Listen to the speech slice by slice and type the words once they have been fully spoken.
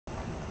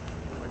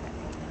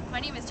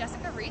name is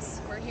Jessica Reese.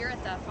 We're here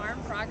at the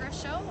Farm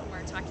Progress Show and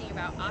we're talking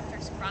about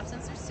OptRx crop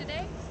sensors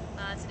today.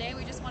 Today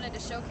we just wanted to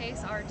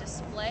showcase our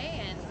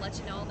display and let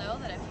you all know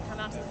that if you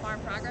come out to the Farm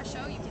Progress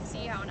Show, you can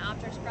see how an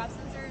OptRx crop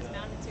sensor is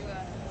mounted to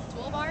a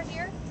toolbar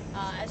here.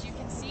 As you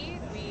can see,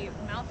 we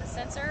mount the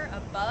sensor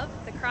above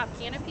the crop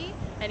canopy,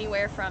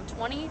 anywhere from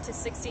 20 to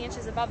 60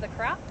 inches above the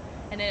crop,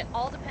 and it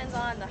all depends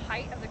on the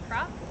height of the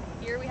crop.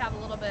 Here we have a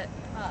little bit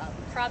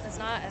crop that's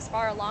not as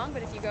far along,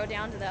 but if you go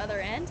down to the other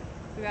end,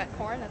 we've got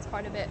corn that's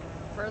quite a bit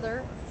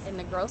further in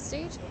the growth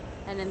stage,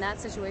 and in that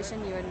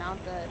situation you would mount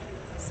the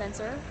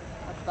sensor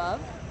above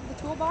the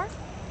toolbar.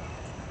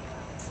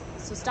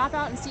 So stop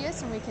out and see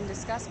us and we can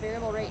discuss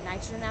variable rate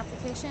nitrogen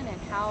application and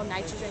how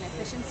nitrogen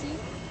efficiency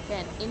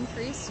can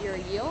increase your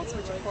yields,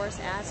 which of course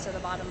adds to the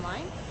bottom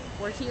line.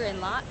 We're here in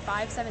lot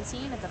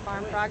 517 at the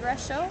Farm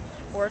Progress Show,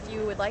 or if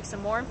you would like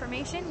some more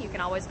information, you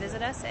can always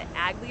visit us at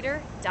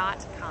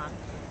agleader.com.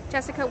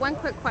 Jessica, one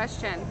quick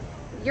question.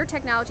 Your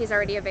technology is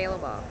already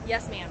available.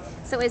 Yes, ma'am.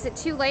 So is it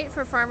too late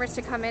for farmers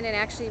to come in and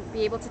actually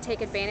be able to take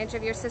advantage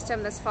of your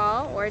system this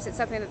fall, or is it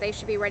something that they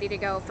should be ready to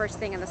go first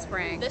thing in the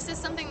spring? This is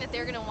something that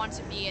they're going to want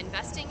to be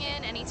investing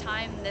in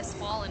anytime this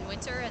fall and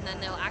winter, and then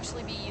they'll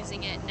actually be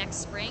using it next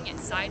spring at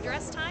side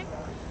dress time.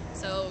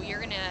 So you're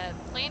going to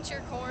plant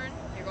your corn,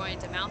 you're going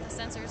to mount the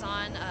sensors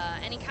on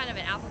any kind of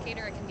an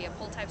applicator. It can be a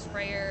pull type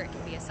sprayer, it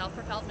can be a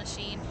self-propelled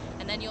machine,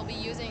 and then you'll be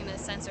using the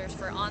sensors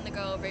for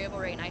on-the-go variable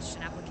rate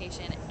nitrogen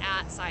application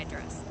at side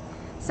dress.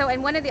 So,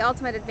 and one of the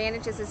ultimate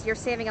advantages is you're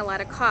saving a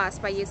lot of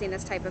cost by using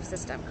this type of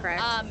system,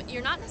 correct?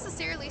 You're not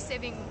necessarily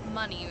saving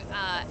money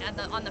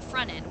on the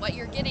front end. What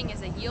you're getting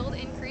is a yield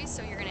increase,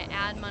 so you're going to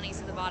add money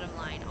to the bottom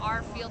line.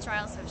 Our field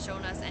trials have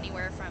shown us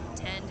anywhere from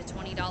 $10 to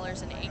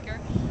 $20 an acre.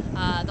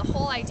 The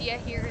whole idea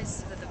here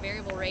is that the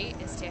variable rate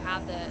is to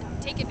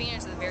take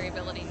advantage of the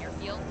variability in your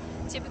field.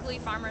 Typically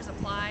farmers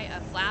apply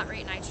a flat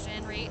rate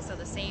nitrogen rate, so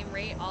the same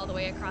rate all the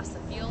way across the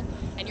field,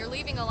 and you're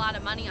leaving a lot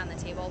of money on the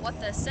table.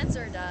 What the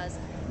sensor does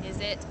is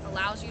it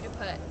allows you to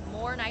put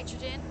more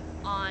nitrogen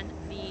on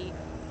the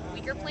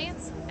weaker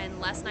plants and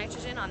less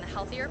nitrogen on the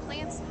healthier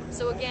plants.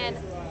 So again,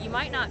 you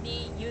might not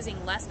be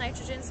using less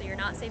nitrogen, so you're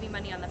not saving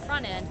money on the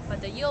front end,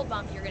 but the yield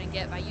bump you're going to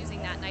get by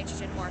using that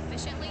nitrogen more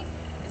efficiently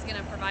is going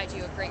to provide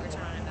you a great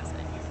return on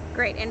investment.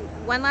 Great. And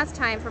one last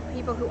time, for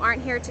people who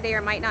aren't here today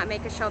or might not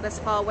make a show this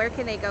fall, where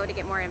can they go to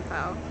get more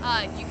info?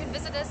 You can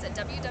visit us at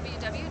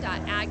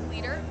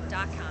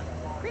www.agleader.com.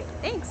 Great.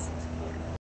 Thanks.